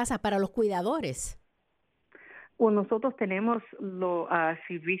estas casas, para los cuidadores? Bueno, nosotros tenemos los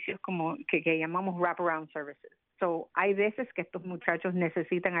servicios como que llamamos wraparound services. So, hay veces que estos muchachos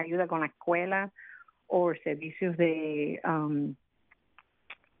necesitan ayuda con la escuela o servicios de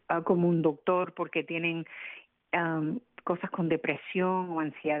como un doctor porque tienen cosas con depresión o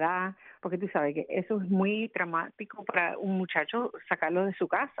ansiedad, porque tú sabes que eso es muy traumático para un muchacho sacarlo de su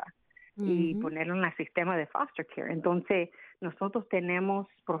casa y ponerlo en el sistema de foster care. Entonces, nosotros tenemos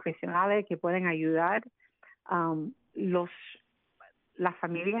profesionales que pueden ayudar las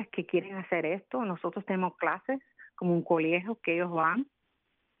familias que quieren hacer esto. Nosotros tenemos clases como un colegio que ellos van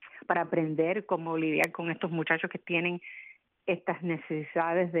para aprender cómo lidiar con estos muchachos que tienen estas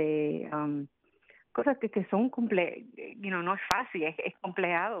necesidades de cosas que son no es fácil, es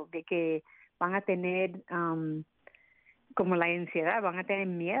complicado, de que van a tener como la ansiedad, van a tener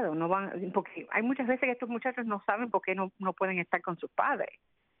miedo, porque hay muchas veces que estos muchachos no saben por qué no pueden estar con sus padres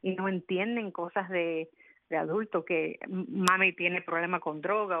y no entienden cosas de adultos, que mami tiene problema con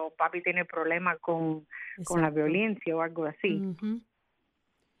droga o papi tiene problema con la violencia o algo así.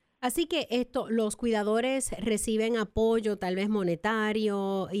 Así que los cuidadores reciben apoyo, tal vez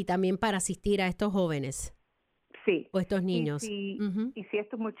monetario, y también para asistir a estos jóvenes. Sí. O estos niños. Y si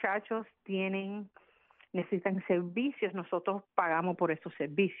estos muchachos necesitan servicios, nosotros pagamos por esos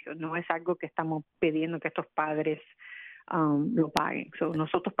servicios. No es algo que estamos pidiendo que estos padres lo paguen.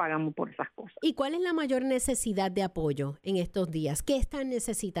 Nosotros pagamos por esas cosas. ¿Y cuál es la mayor necesidad de apoyo en estos días? ¿Qué están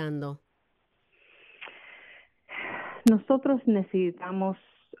necesitando? Nosotros necesitamos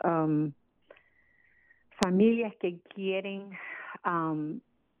familias que quieren,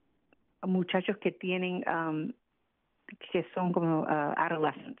 muchachos que tienen, que son como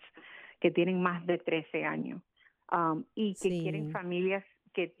adolescentes, que tienen más de 13 años y que quieren familias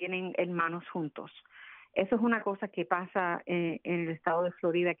que tienen hermanos juntos. Eso es una cosa que pasa en el estado de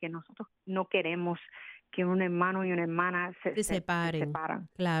Florida, que nosotros no queremos que un hermano y una hermana se separan.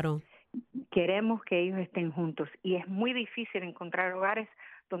 Claro. Queremos que ellos estén juntos y es muy difícil encontrar hogares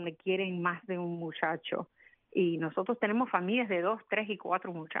donde quieren más de un muchacho. Y nosotros tenemos familias de 2, 3 y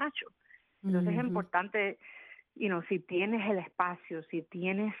 4 muchachos. Entonces es importante, si tienes el espacio, si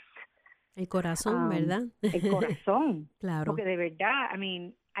tienes el corazón, ¿verdad? El corazón. Claro. Porque de verdad,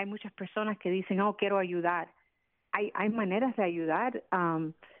 hay muchas personas que dicen, quiero ayudar. Hay maneras de ayudar.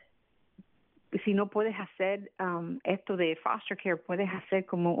 Si no puedes hacer esto de foster care, puedes hacer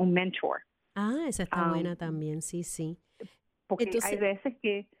como un mentor. Esa está buena también, sí. Porque hay veces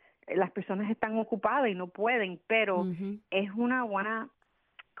que las personas están ocupadas y no pueden, pero es una buena,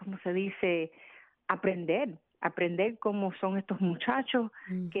 ¿cómo se dice? Aprender cómo son estos muchachos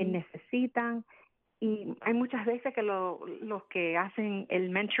que necesitan. Y hay muchas veces que los que hacen el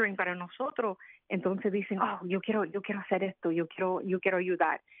mentoring para nosotros, entonces dicen, yo quiero hacer esto, yo quiero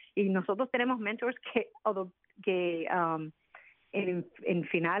ayudar. Y nosotros tenemos mentors que en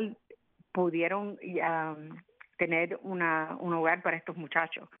final pudieron tener un hogar para estos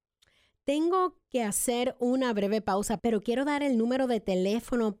muchachos. Tengo que hacer una breve pausa, pero quiero dar el número de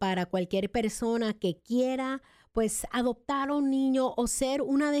teléfono para cualquier persona que quiera adoptar a un niño o ser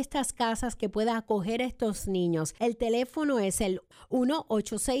una de estas casas que pueda acoger a estos niños. El teléfono es el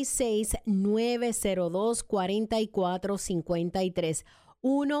 1-866-902-4453.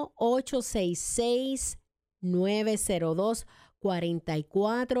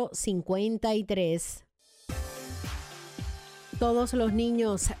 1-866-902-4453. Todos los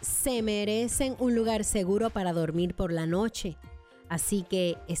niños se merecen un lugar seguro para dormir por la noche. Así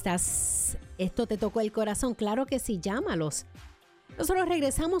que esto te tocó el corazón. Claro que sí, llámalos. Nosotros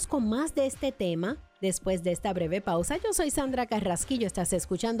regresamos con más de este tema después de esta breve pausa. Yo soy Sandra Carrasquillo. Estás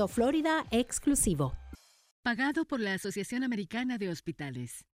escuchando Florida Exclusivo. Pagado por la Asociación Americana de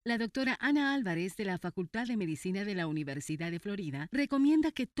Hospitales. La doctora Ana Álvarez de la Facultad de Medicina de la Universidad de Florida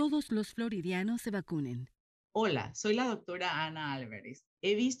recomienda que todos los floridianos se vacunen. Hola, soy la doctora Ana Álvarez.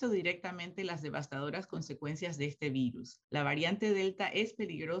 He visto directamente las devastadoras consecuencias de este virus. La variante Delta es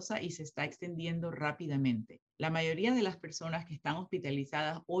peligrosa y se está extendiendo rápidamente. La mayoría de las personas que están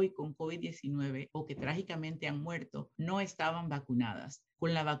hospitalizadas hoy con COVID-19 o que trágicamente han muerto no estaban vacunadas.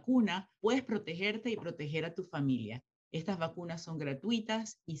 Con la vacuna puedes protegerte y proteger a tu familia. Estas vacunas son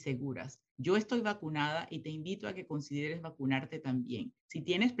gratuitas y seguras. Yo estoy vacunada y te invito a que consideres vacunarte también. Si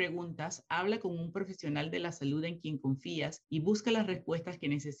tienes preguntas, habla con un profesional de la salud en quien confías y busca las respuestas que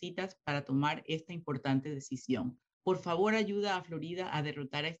necesitas para tomar esta importante decisión. Por favor, ayuda a Florida a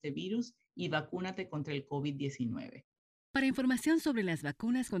derrotar a este virus y vacúnate contra el COVID-19. Para información sobre las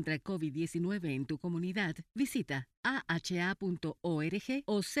vacunas contra COVID-19 en tu comunidad, visita aha.org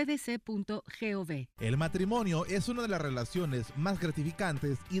o cdc.gov. El matrimonio es una de las relaciones más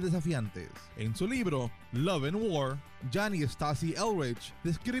gratificantes y desafiantes. En su libro, Love and War, Jan y Stasi Eldredge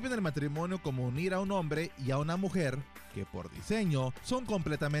describen el matrimonio como unir a un hombre y a una mujer que por diseño son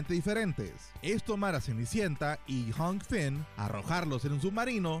completamente diferentes. Es tomar a Cenicienta y Hank Finn, arrojarlos en un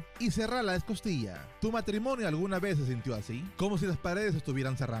submarino y cerrar la escostilla. ¿Tu matrimonio alguna vez se sintió así? ¿Como si las paredes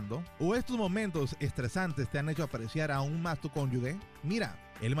estuvieran cerrando? ¿O estos momentos estresantes te han hecho apreciar aún más tu cónyuge? Mira,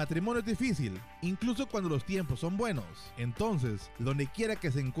 el matrimonio es difícil, incluso cuando los tiempos son buenos. Entonces, donde quiera que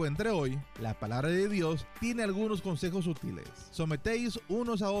se encuentre hoy, la palabra de Dios tiene algunos consejos útiles. Sometéis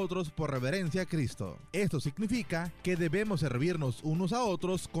unos a otros por reverencia a Cristo. Esto significa que debemos servirnos unos a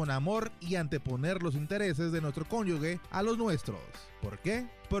otros con amor y anteponer los intereses de nuestro cónyuge a los nuestros. ¿Por qué?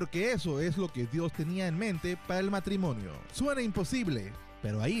 Porque eso es lo que Dios tenía en mente para el matrimonio. Suena imposible,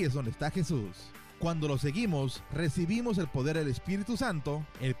 pero ahí es donde está Jesús. Cuando lo seguimos, recibimos el poder del Espíritu Santo,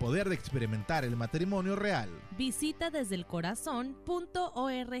 el poder de experimentar el matrimonio real. Visita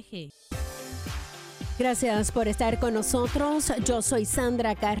desdelcorazon.org. Gracias por estar con nosotros. Yo soy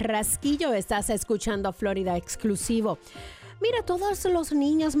Sandra Carrasquillo. Estás escuchando Florida Exclusivo. Mira, todos los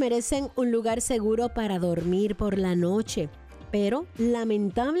niños merecen un lugar seguro para dormir por la noche. Pero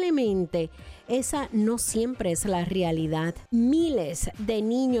lamentablemente esa no siempre es la realidad. Miles de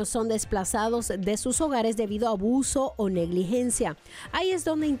niños son desplazados de sus hogares debido a abuso o negligencia. Ahí es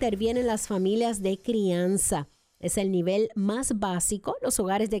donde intervienen las familias de crianza. Es el nivel más básico. Los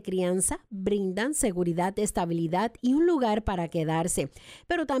hogares de crianza brindan seguridad, estabilidad y un lugar para quedarse.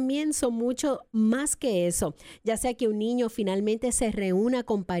 Pero también son mucho más que eso. Ya sea que un niño finalmente se reúna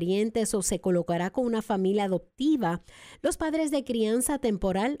con parientes o se colocará con una familia adoptiva, los padres de crianza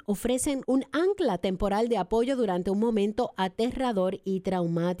temporal ofrecen un ancla temporal de apoyo durante un momento aterrador y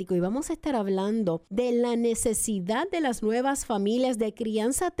traumático. Y vamos a estar hablando de la necesidad de las nuevas familias de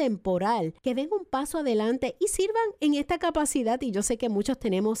crianza temporal que den un paso adelante y sirvan en esta capacidad, y yo sé que muchos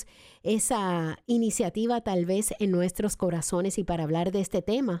tenemos esa iniciativa tal vez en nuestros corazones. Y para hablar de este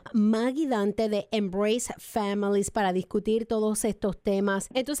tema, Maggie Dante de Embrace Families para discutir todos estos temas.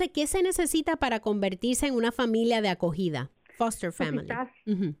 Entonces, ¿qué se necesita para convertirse en una familia de acogida? Foster family.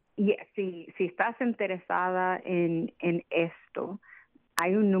 Si estás interesada en esto,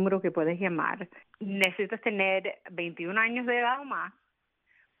 hay un número que puedes llamar. Necesitas tener 21 años de edad o más.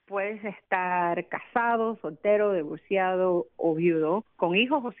 Puedes estar casado, soltero, divorciado o viudo, con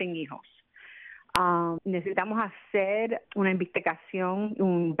hijos o sin hijos. Necesitamos hacer una investigación,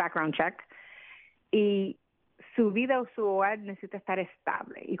 un background check, y su vida o su hogar necesita estar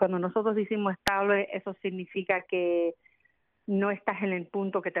estable. Y cuando nosotros decimos estable, eso significa que no estás en el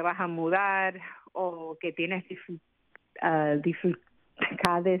punto que te vas a mudar o que tienes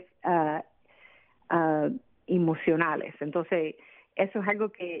dificultades emocionales. Entonces, eso es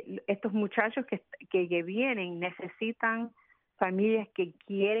algo que estos muchachos que vienen necesitan familias que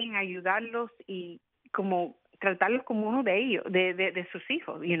quieren ayudarlos y como tratarlos como uno de ellos, de sus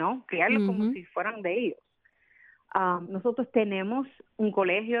hijos, criarlos como si fueran de ellos. Nosotros tenemos un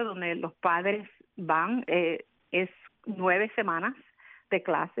colegio donde los padres van, es 9 semanas de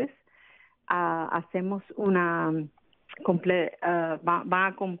clases. Hacemos van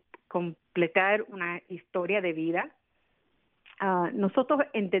a completar una historia de vida. Nosotros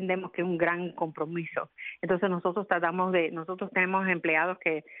entendemos que es un gran compromiso. Entonces nosotros tenemos empleados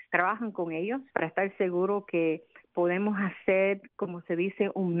que trabajan con ellos para estar seguros que podemos hacer, como se dice,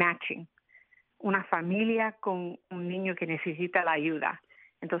 un matching, una familia con un niño que necesita la ayuda.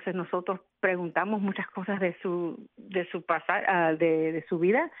 Entonces nosotros preguntamos muchas cosas de su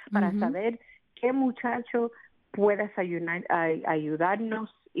vida para saber qué muchacho puedas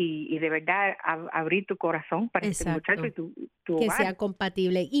ayudarnos y de verdad abrir tu corazón para este muchacho y tu que hogar. sea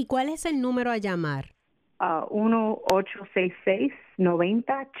compatible. ¿Y cuál es el número a llamar?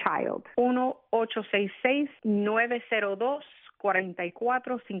 1-866-90-CHILD.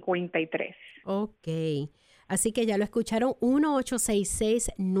 1-866-902-4453. Ok. Así que ya lo escucharon,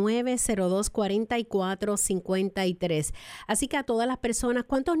 1-866-902-4453. Así que a todas las personas,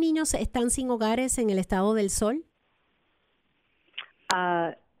 ¿cuántos niños están sin hogares en el estado del Sol?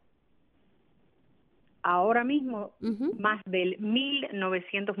 Ahora mismo, más de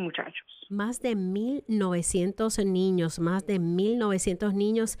 1,900 muchachos. Más de 1,900 niños,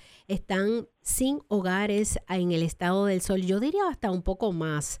 están sin hogares en el estado del Sol. Yo diría hasta un poco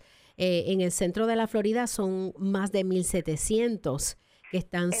más. En el centro de la Florida son más de 1,700 que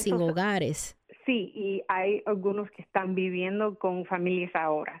están sin hogares. Sí, y hay algunos que están viviendo con familias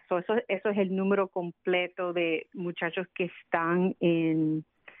ahora. Eso es el número completo de muchachos que están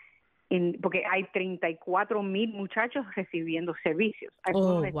porque hay 34,000 muchachos recibiendo servicios.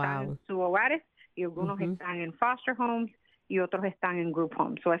 Algunos están en sus hogares y algunos están en foster homes y otros están en group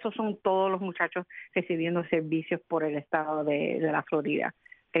homes. Esos son todos los muchachos recibiendo servicios por el estado de la Florida,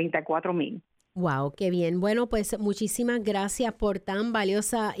 34,000. Wow, qué bien. Bueno, pues muchísimas gracias por tan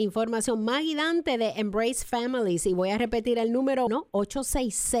valiosa información. Maggie Dante de Embrace Families, y voy a repetir el número,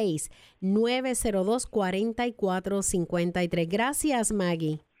 866-902-4453. Gracias,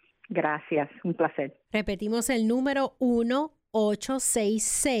 Maggie. Gracias, un placer. Repetimos el número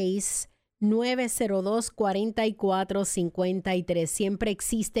 1-866-902-4453. Siempre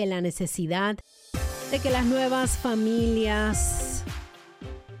existe la necesidad de que las nuevas familias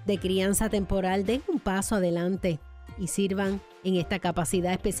de crianza temporal den un paso adelante y sirvan en esta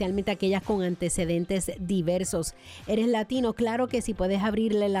capacidad, especialmente aquellas con antecedentes diversos. ¿Eres latino? Claro que sí, puedes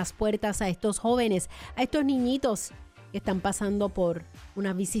abrirle las puertas a estos jóvenes, a estos niñitos que están pasando por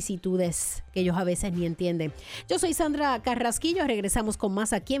unas vicisitudes que ellos a veces ni entienden. Yo soy Sandra Carrasquillo, regresamos con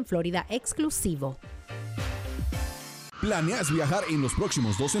más aquí en Florida Exclusivo. ¿Planeas viajar en los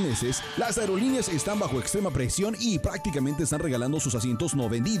próximos 12 meses? Las aerolíneas están bajo extrema presión y prácticamente están regalando sus asientos no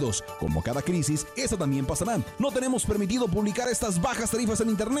vendidos. Como cada crisis, esta también pasará. No tenemos permitido publicar estas bajas tarifas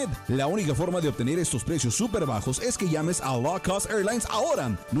en internet. La única forma de obtener estos precios súper bajos es que llames a Low Cost Airlines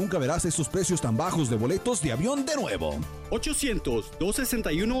ahora. Nunca verás estos precios tan bajos de boletos de avión de nuevo.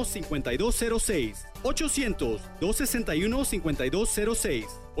 800-261-5206. 800-261-5206.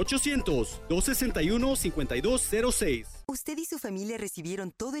 800-261-5206. ¿Usted y su familia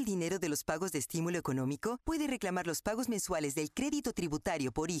recibieron todo el dinero de los pagos de estímulo económico? Puede reclamar los pagos mensuales del crédito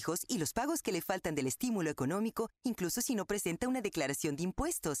tributario por hijos y los pagos que le faltan del estímulo económico, incluso si no presenta una declaración de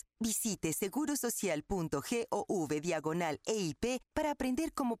impuestos. Visite segurosocial.gov/EIP para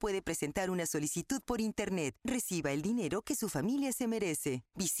aprender cómo puede presentar una solicitud por Internet. Reciba el dinero que su familia se merece.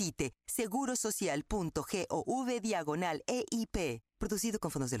 Visite segurosocial.gov/EIP. Producido con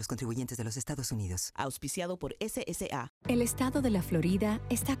fondos de los contribuyentes de los Estados Unidos. Auspiciado por SSA. El estado de la Florida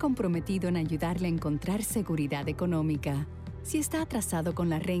está comprometido en ayudarle a encontrar seguridad económica. Si está atrasado con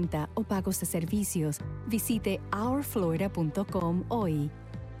la renta o pagos de servicios, visite ourflorida.com hoy.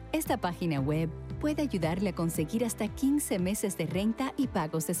 Esta página web puede ayudarle a conseguir hasta 15 meses de renta y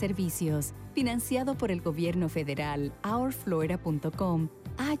pagos de servicios. Financiado por el gobierno federal, ourflorida.com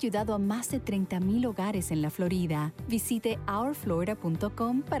ha ayudado a más de 30,000 hogares en la Florida. Visite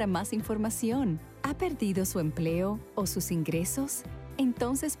ourflorida.com para más información. ¿Ha perdido su empleo o sus ingresos?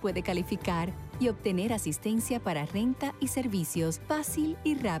 Entonces puede calificar y obtener asistencia para renta y servicios fácil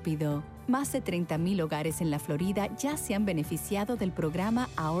y rápido. Más de 30,000 hogares en la Florida ya se han beneficiado del programa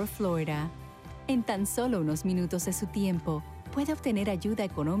Our Florida. En tan solo unos minutos de su tiempo, puede obtener ayuda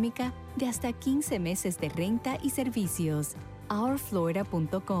económica de hasta 15 meses de renta y servicios.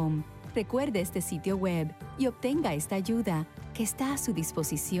 ourflorida.com. Recuerde este sitio web y obtenga esta ayuda que está a su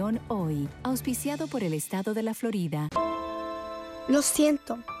disposición hoy. Auspiciado por el estado de la Florida. Lo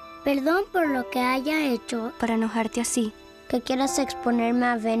siento. Perdón por lo que haya hecho para enojarte así. Que quieras exponerme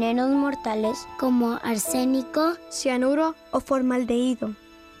a venenos mortales como arsénico, cianuro o formaldehído.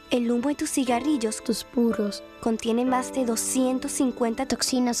 El humo de tus cigarrillos, tus puros, contienen más de 250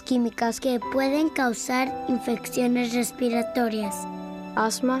 toxinas químicas que pueden causar infecciones respiratorias,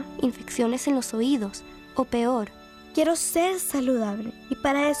 asma, infecciones en los oídos o peor. Quiero ser saludable y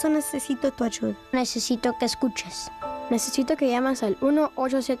para eso necesito tu ayuda. Necesito que escuches. Necesito que llames al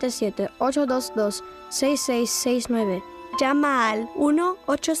 1-877-822-6669. Llama al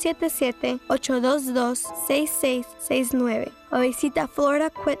 1-877-822-6669 o visita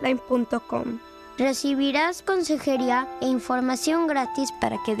floridaquitline.com. Recibirás consejería e información gratis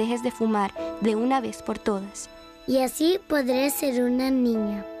para que dejes de fumar de una vez por todas. Y así podré ser una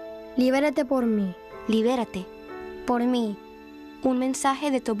niña. Libérate por mí. Libérate. Por mí. Un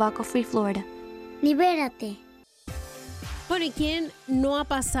mensaje de Tobacco Free Florida. Libérate. Bueno, ¿y quién no ha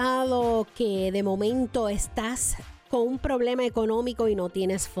pasado que de momento estás con un problema económico y no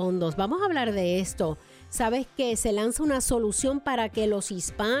tienes fondos? Vamos a hablar de esto. ¿Sabes que se lanza una solución para que los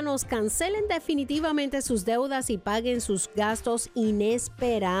hispanos cancelen definitivamente sus deudas y paguen sus gastos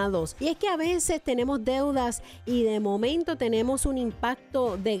inesperados? Y es que a veces tenemos deudas y de momento tenemos un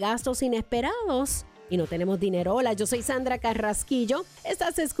impacto de gastos inesperados y no tenemos dinero. Hola, yo soy Sandra Carrasquillo.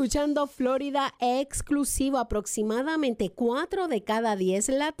 Estás escuchando Florida Exclusivo. Aproximadamente 4 de cada 10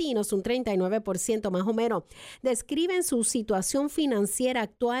 latinos, un 39% más o menos, describen su situación financiera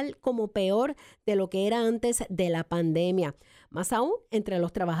actual como peor de lo que era antes de la pandemia. Más aún, entre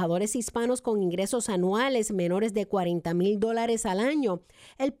los trabajadores hispanos con ingresos anuales menores de $40,000 al año,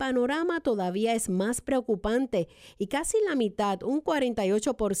 el panorama todavía es más preocupante y casi la mitad, un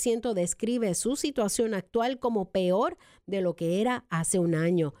 48%, describe su situación actual como peor de lo que era hace un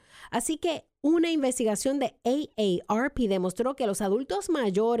año. Así que una investigación de AARP demostró que los adultos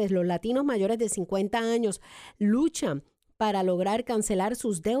mayores, los latinos mayores de 50 años, luchan para lograr cancelar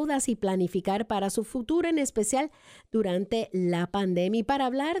sus deudas y planificar para su futuro, en especial durante la pandemia. Y para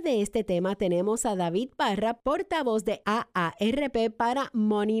hablar de este tema tenemos a David Parra, portavoz de AARP para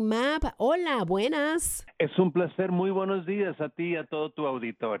Money Map. Hola, buenas. Es un placer. Muy buenos días a ti y a todo tu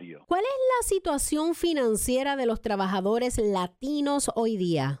auditorio. ¿Cuál es la situación financiera de los trabajadores latinos hoy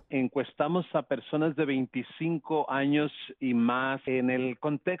día? Encuestamos a personas de 25 años y más. En el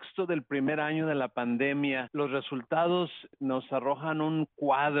contexto del primer año de la pandemia, los resultados nos arrojan un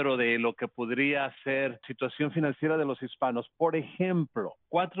cuadro de lo que podría ser situación financiera de los hispanos. Por ejemplo,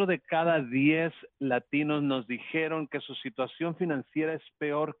 4 de cada 10 latinos nos dijeron que su situación financiera es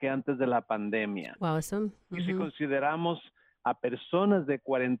peor que antes de la pandemia. Wow, awesome. Y si consideramos a personas de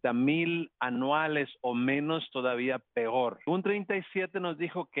 40,000 anuales o menos, todavía peor. Un 37% nos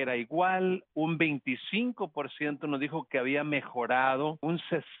dijo que era igual, un 25% nos dijo que había mejorado, un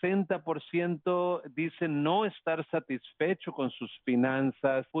 60% dice no estar satisfecho con sus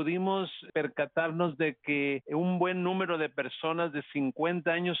finanzas. Pudimos percatarnos de que un buen número de personas de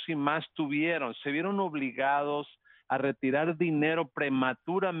 50 años y más se vieron obligados a retirar dinero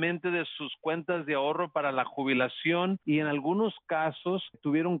prematuramente de sus cuentas de ahorro para la jubilación y en algunos casos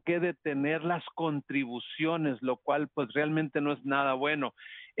tuvieron que detener las contribuciones, lo cual pues realmente no es nada bueno.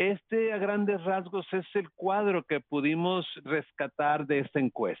 Este a grandes rasgos es el cuadro que pudimos rescatar de esta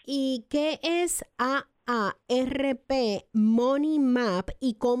encuesta. ¿Y qué es AARP Money Map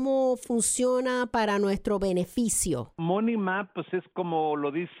y cómo funciona para nuestro beneficio? Money Map, pues es como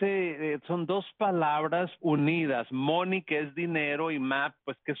lo dice, son dos palabras unidas. Money, que es dinero, y Map,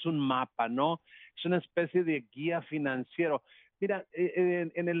 pues que es un mapa, ¿no? Es una especie de guía financiero. Mira,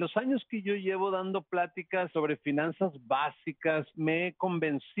 en los años que yo llevo dando pláticas sobre finanzas básicas, me he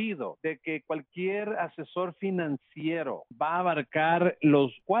convencido de que cualquier asesor financiero va a abarcar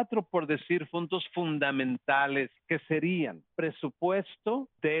los 4, por decir, puntos fundamentales que serían presupuesto,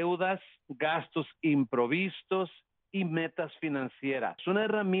 deudas, gastos imprevistos y metas financieras. Es una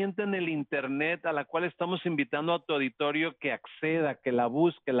herramienta en el Internet a la cual estamos invitando a tu auditorio que acceda, que la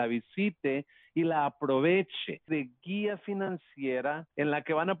busque, la visite y la aproveche, de guía financiera en la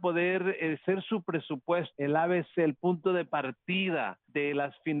que van a poder hacer su presupuesto, el ABC, el punto de partida de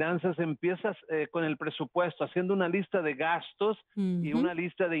las finanzas. Empiezas con el presupuesto, haciendo una lista de gastos y una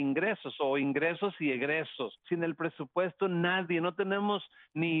lista de ingresos, o ingresos y egresos. Sin el presupuesto no tenemos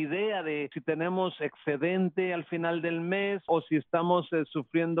ni idea de si tenemos excedente al final del mes o si estamos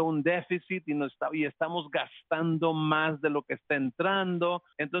sufriendo un déficit y estamos gastando más de lo que está entrando.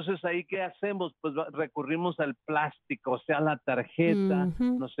 Entonces, ¿ahí qué hacemos? Pues recurrimos al plástico, o sea, la tarjeta,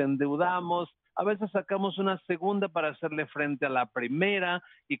 nos endeudamos, a veces sacamos una segunda para hacerle frente a la primera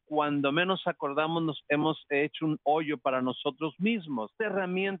y cuando menos acordamos nos hemos hecho un hoyo para nosotros mismos. Esta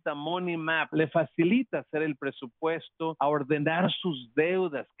herramienta Money Map le facilita hacer el presupuesto, a ordenar sus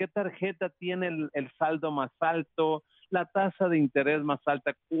deudas, qué tarjeta tiene el saldo más alto, la tasa de interés más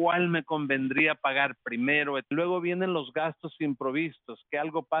alta, cuál me convendría pagar primero. Luego vienen los gastos imprevistos, que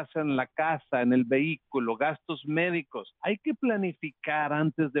algo pasa en la casa, en el vehículo, gastos médicos. Hay que planificar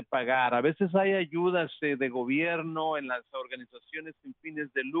antes de pagar. A veces hay ayudas de gobierno en las organizaciones sin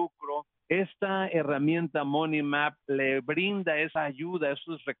fines de lucro. Esta herramienta Money Map le brinda esa ayuda,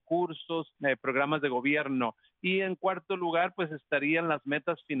 esos recursos, programas de gobierno. Y en cuarto lugar, pues estarían las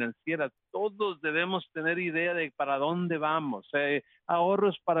metas financieras. Todos debemos tener idea de para dónde vamos.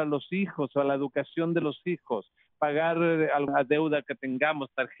 Ahorros para los hijos, o la educación de los hijos, pagar alguna deuda que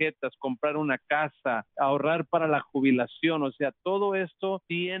tengamos, tarjetas, comprar una casa, ahorrar para la jubilación. O sea, todo esto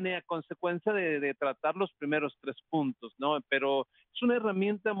tiene a consecuencia de tratar los primeros 3 puntos, ¿no? Pero es una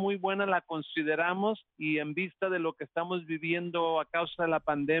herramienta muy buena, la consideramos, y en vista de lo que estamos viviendo a causa de la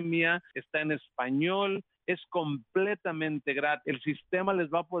pandemia, está en español, es completamente gratis. El sistema les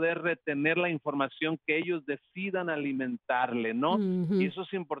va a poder retener la información que ellos decidan alimentarle, ¿no? Y eso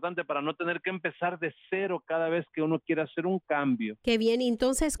es importante para no tener que empezar de cero cada vez que uno quiera hacer un cambio. Qué bien.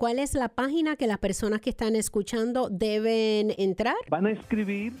 Entonces, ¿cuál es la página que las personas que están escuchando deben entrar? Van a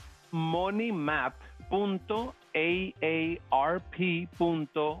escribir moneymap.aarp.org. aarp.org.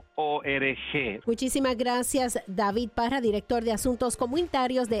 Muchísimas gracias, David Parra, director de Asuntos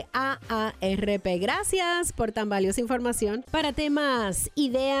Comunitarios de AARP. Gracias por tan valiosa información. Para temas,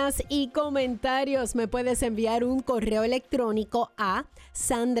 ideas y comentarios, me puedes enviar un correo electrónico a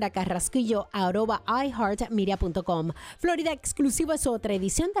sandracarrasquillo@iheartmedia.com. Florida Exclusivo es otra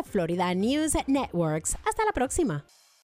edición de Florida News Networks. Hasta la próxima.